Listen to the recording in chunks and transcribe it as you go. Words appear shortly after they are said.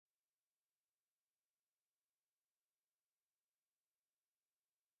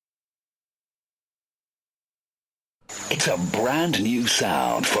It's a brand new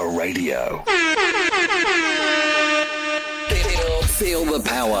sound for radio. Feel the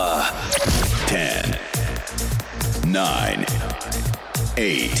power. 10, 9,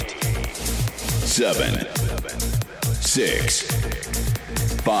 8, 7, 6,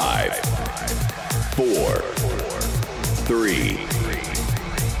 5, 4, 3,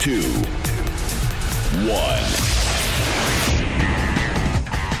 2, 1.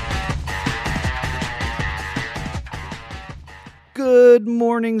 Good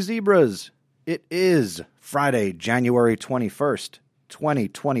morning, Zebras. It is Friday, January 21st,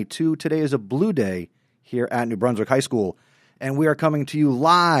 2022. Today is a blue day here at New Brunswick High School, and we are coming to you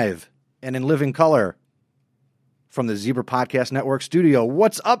live and in living color from the Zebra Podcast Network studio.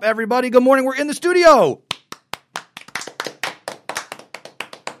 What's up, everybody? Good morning. We're in the studio.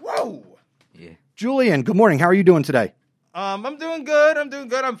 Whoa. Yeah. Julian, good morning. How are you doing today? I'm doing good.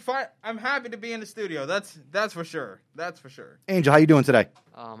 I'm fine. I'm happy to be in the studio. That's for sure. That's for sure. Angel, how you doing today?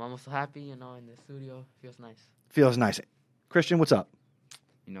 I'm also happy, in the studio. Feels nice. Feels nice. Christian, what's up?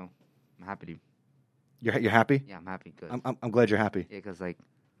 I'm happy to. You're happy? Yeah, I'm happy. Cause, I'm glad you're happy. Yeah, because,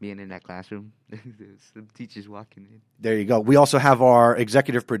 being in that classroom, there's some teachers walking in. There you go. We also have our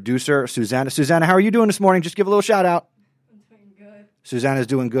executive producer, Susanna. Susanna, how are you doing this morning? Just give a little shout out. I'm doing good. Susanna's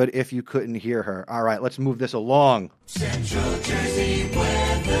doing good if you couldn't hear her. All right, let's move this along. Central Jersey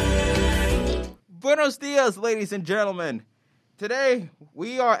weather. Buenos dias, ladies and gentlemen. Today,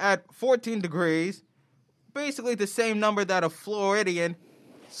 we are at 14 degrees, basically the same number that a Floridian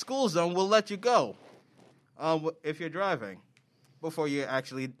school zone will let you go if you're driving before you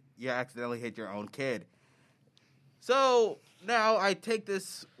accidentally hit your own kid. So now I take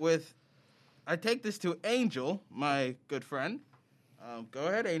this to Angel, my good friend. Go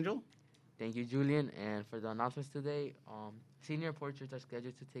ahead, Angel. Thank you, Julian. And for the announcements today, senior portraits are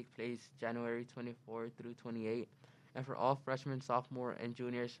scheduled to take place January 24 through 28. And for all freshmen, sophomore, and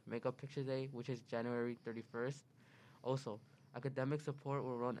juniors, Makeup Picture Day, which is January 31st. Also, academic support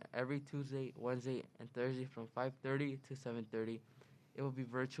will run every Tuesday, Wednesday, and Thursday from 5:30 to 7:30. It will be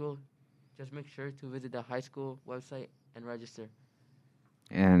virtual. Just make sure to visit the high school website and register.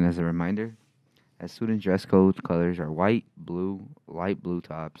 And as a reminder, as student dress code colors are white, blue, light blue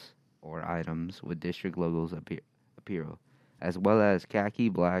tops, or items with district logos apparel, as well as khaki,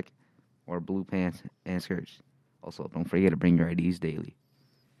 black, or blue pants and skirts. Also, don't forget to bring your IDs daily.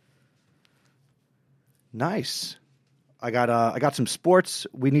 Nice. I got some sports.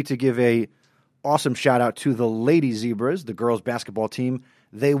 We need to give a awesome shout out to the Lady Zebras, the girls basketball team.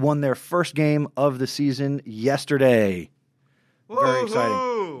 They won their first game of the season yesterday. Very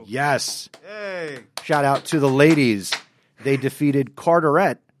exciting. Yes. Hey. Shout out to the ladies. They defeated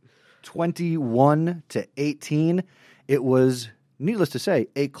Carteret 21-18. It was, needless to say,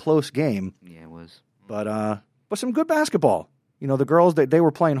 a close game. Yeah, it was. But some good basketball. The girls, they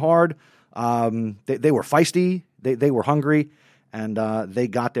were playing hard. They were feisty. They were hungry, and they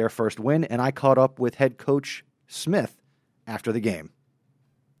got their first win. And I caught up with head coach Smith after the game.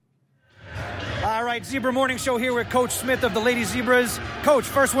 All right, Zebra Morning Show here with Coach Smith of the Lady Zebras. Coach,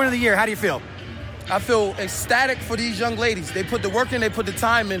 first win of the year. How do you feel? I feel ecstatic for these young ladies. They put the work in, they put the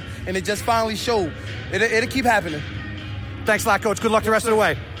time in, and it just finally showed. It'll keep happening. Thanks a lot, Coach. Good luck the rest of the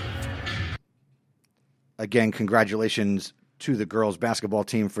way. Again, congratulations to the girls basketball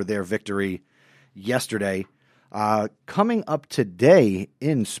team for their victory yesterday. Coming up today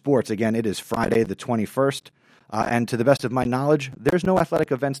in sports, again, it is Friday the 21st, and to the best of my knowledge, there's no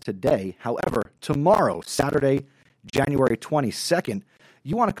athletic events today. However, tomorrow, Saturday, January 22nd,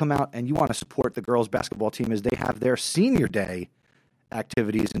 you want to come out and you want to support the girls basketball team as they have their senior day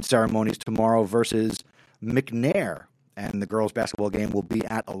activities and ceremonies tomorrow versus McNair. And the girls basketball game will be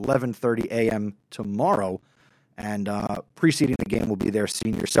at 11:30 a.m. tomorrow. And preceding the game will be their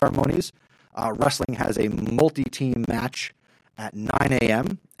senior ceremonies. Wrestling has a multi-team match at 9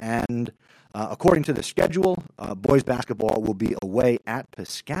 a.m. And according to the schedule, boys basketball will be away at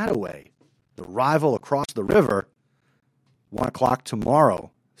Piscataway, the rival across the river, 1 o'clock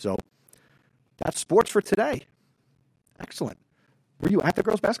tomorrow. So that's sports for today. Excellent. Were you at the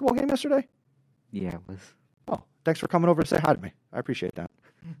girls basketball game yesterday? Yeah, it was. Oh, thanks for coming over to say hi to me. I appreciate that.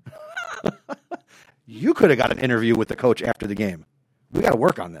 You could have got an interview with the coach after the game. We got to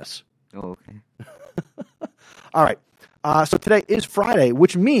work on this. Oh, okay. All right. So today is Friday,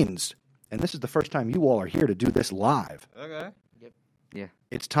 which means, and this is the first time you all are here to do this live. Okay. Yep. Yeah.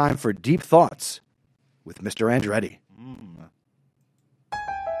 It's time for Deep Thoughts with Mr. Andretti.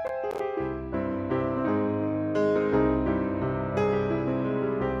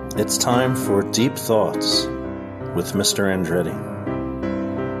 It's time for Deep Thoughts with Mr. Andretti.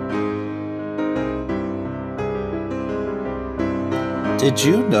 Did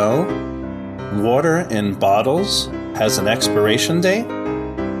you know water in bottles has an expiration date?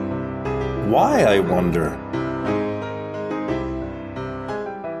 Why, I wonder?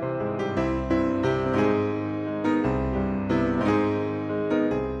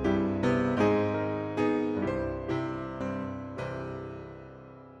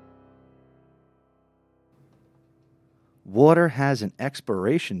 Water has an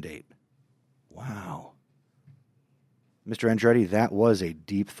expiration date. Wow. Mr. Andretti, that was a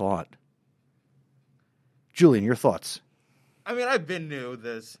deep thought. Julian, your thoughts? I mean, I've been new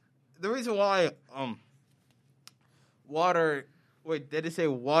this. The reason why water. Wait, did it say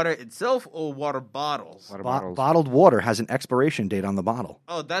water itself or water bottles? Water bottles. Bottled water has an expiration date on the bottle.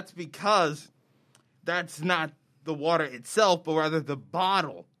 Oh, that's because that's not the water itself, but rather the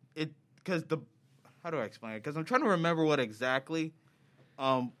bottle. How do I explain it? Because I'm trying to remember what exactly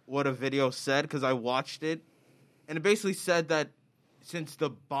what a video said, because I watched it. And it basically said that since the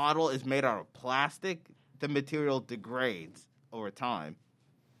bottle is made out of plastic, the material degrades over time.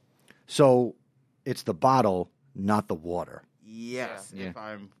 So it's the bottle, not the water. Yes, Yeah. if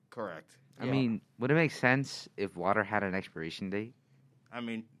I'm correct. I mean, would it make sense if water had an expiration date? I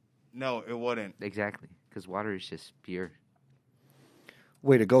mean, no, it wouldn't. Exactly, because water is just pure.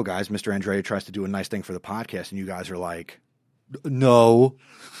 Way to go, guys. Mr. Andretti tries to do a nice thing for the podcast, and you guys are like, no.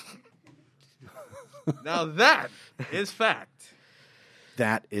 Now that is fact.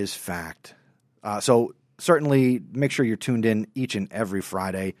 That is fact. So certainly make sure you're tuned in each and every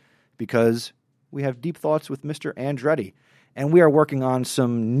Friday, because we have Deep Thoughts with Mr. Andretti. And we are working on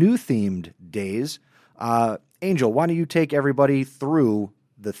some new themed days. Angel, why don't you take everybody through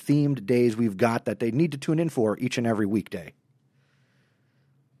the themed days we've got that they need to tune in for each and every weekday?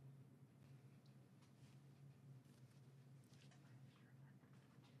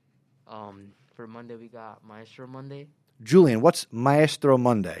 For Monday, we got Maestro Monday. Julian, what's Maestro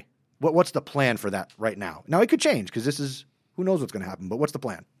Monday? What's the plan for that right now? Now, it could change because this is, who knows what's going to happen, but what's the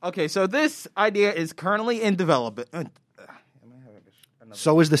plan? Okay, so this idea is currently in development.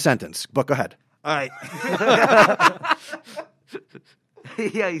 So is the sentence, but go ahead. All right.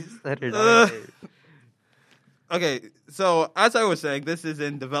 Yeah, you said it. Okay, so as I was saying, this is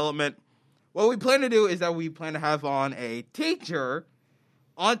in development. What we plan to do is that we plan to have on a teacher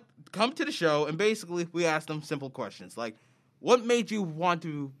come to the show, and basically we ask them simple questions like, what made you want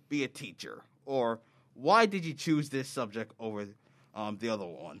to be a teacher? Or why did you choose this subject over the other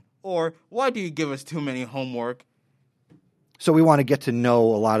one? Or why do you give us too many homework? So we want to get to know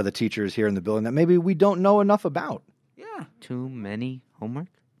a lot of the teachers here in the building that maybe we don't know enough about. Yeah. Too many homework?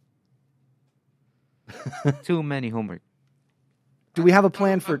 Too many homework. Do we have a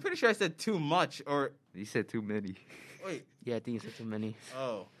plan for... I'm pretty sure I said too much, or... You said too many. Wait. Yeah, I think you said too many.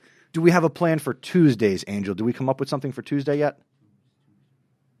 Oh. Do we have a plan for Tuesdays, Angel? Do we come up with something for Tuesday yet?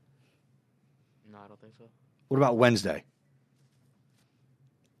 No, I don't think so. What about Wednesday?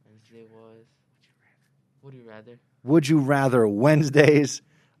 Wednesday was... Would you rather? Would you rather Wednesdays?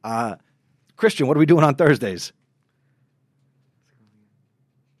 Christian, what are we doing on Thursdays?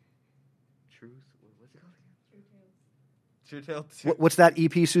 Truth? What's it called again? True Tale 2. What's that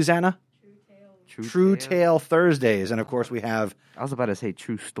EP, Susanna? True Tale Thursdays. And, of course, we have... I was about to say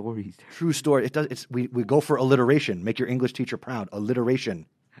true stories. True Story. We go for alliteration. Make your English teacher proud. Alliteration.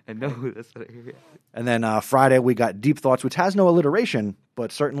 I know. That's what I hear. And then Friday, we got Deep Thoughts, which has no alliteration,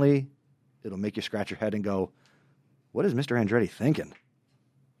 but certainly it'll make you scratch your head and go, what is Mr. Andretti thinking?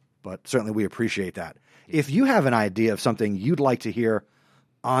 But certainly we appreciate that. If you have an idea of something you'd like to hear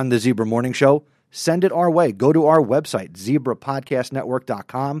on the Zebra Morning Show, send it our way. Go to our website,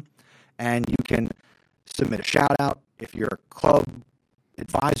 zebrapodcastnetwork.com, and you can submit a shout-out. If you're a club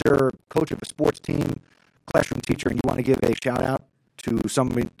advisor, coach of a sports team, classroom teacher, and you want to give a shout-out to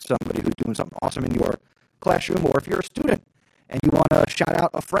somebody who's doing something awesome in your classroom, or if you're a student and you want to shout out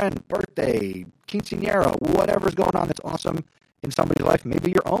a friend, birthday, quinceañera, whatever's going on that's awesome in somebody's life,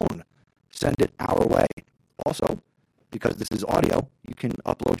 maybe your own, send it our way. Also, because this is audio, you can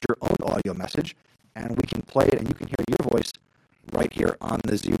upload your own audio message, and we can play it, and you can hear your voice right here on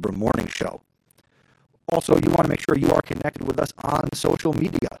the Zebra Morning Show. Also, you want to make sure you are connected with us on social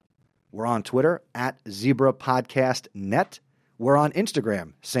media. We're on Twitter, @ZebraPodcastNet. We're on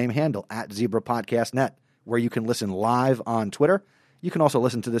Instagram, same handle, @ZebraPodcastNet, where you can listen live on Twitter. You can also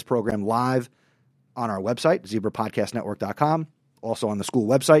listen to this program live on our website, zebrapodcastnetwork.com. Also on the school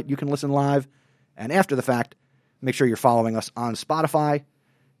website, you can listen live. And after the fact, make sure you're following us on Spotify.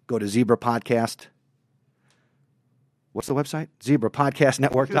 Go to Zebra Podcast. What's the website?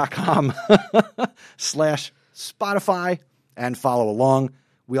 zebrapodcastnetwork.com /Spotify and follow along.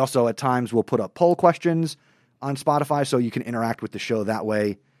 We also, at times, will put up poll questions on Spotify, so you can interact with the show that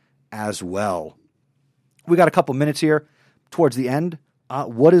way as well. We got a couple minutes here towards the end.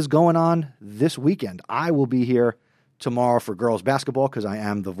 What is going on this weekend? I will be here tomorrow for girls basketball because I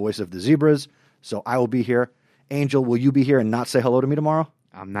am the voice of the Zebras, so I will be here. Angel, will you be here and not say hello to me tomorrow?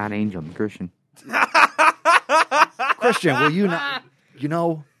 I'm not Angel. I'm Christian. Christian, will you not? You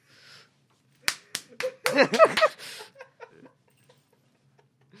know.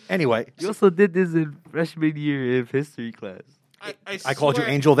 Anyway. You also did this in freshman year in history class. I called you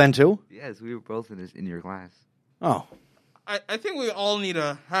Angel then too? Yes, we were both in your class. Oh. I think we all need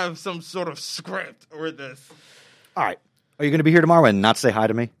to have some sort of script with this. All right. Are you going to be here tomorrow and not say hi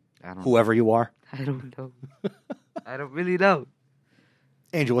to me? Whoever you are? I don't know. I don't really know.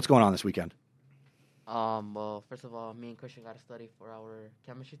 Angel, what's going on this weekend? Well, first of all, me and Christian got to study for our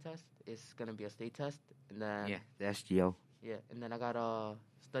chemistry test. It's going to be a state test. And then the SGO. Yeah, and then I got to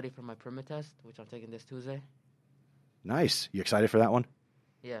study for my permit test, which I'm taking this Tuesday. Nice. You excited for that one?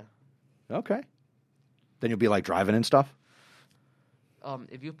 Yeah. Okay. Then you'll be like driving and stuff?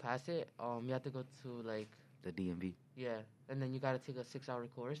 If you pass it, you have to go to like the DMV. Yeah, and then you got to take a 6-hour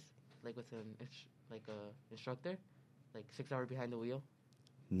course, like with an instructor, like 6 hours behind the wheel.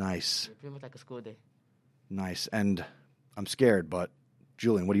 Nice. Yeah, pretty much like a school day. Nice. And I'm scared, but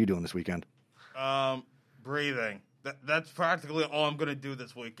Julian, what are you doing this weekend? Breathing. That's practically all I'm going to do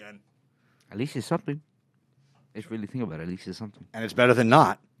this weekend. At least it's something. Let's really think about it. At least it's something. And it's better than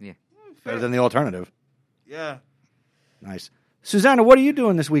not. Yeah. Better than the alternative. Yeah. Nice. Susanna, what are you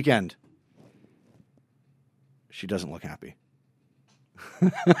doing this weekend? She doesn't look happy.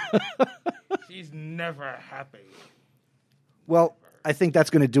 She's never happy. Well, I think that's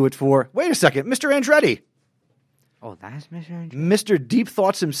going to do it for... Wait a second. Mr. Andretti. Oh, that's Mr. Andretti? Mr. Deep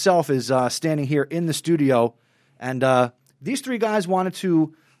Thoughts himself is standing here in the studio. And these three guys wanted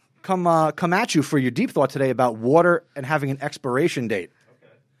to come at you for your Deep Thought today about water and having an expiration date.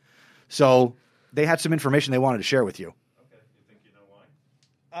 Okay. So they had some information they wanted to share with you. Okay. You think you know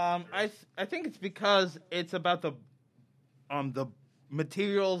why? I think it's because it's about the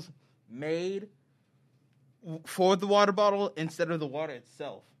materials made for the water bottle instead of the water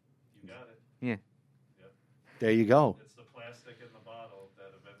itself. You got it. Yeah. Yep. There you go. It's the plastic in the bottle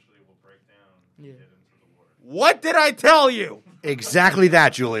that eventually will break down and get into the water. What did I tell you? Exactly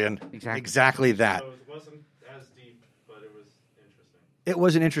that, Julian. Exactly that. So it wasn't as deep, but it was interesting. It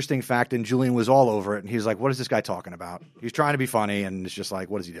was an interesting fact, and Julian was all over it. And he's like, what is this guy talking about? He's trying to be funny, and it's just like,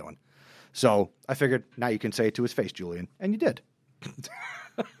 what is he doing? So I figured now you can say it to his face, Julian. And you did.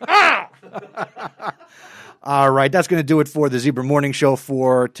 All right, that's going to do it for the Zebra Morning Show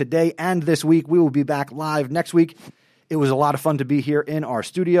for today and this week. We will be back live next week. It was a lot of fun to be here in our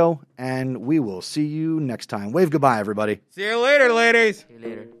studio, and we will see you next time. Wave goodbye, everybody. See you later, ladies. See you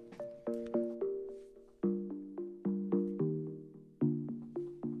later.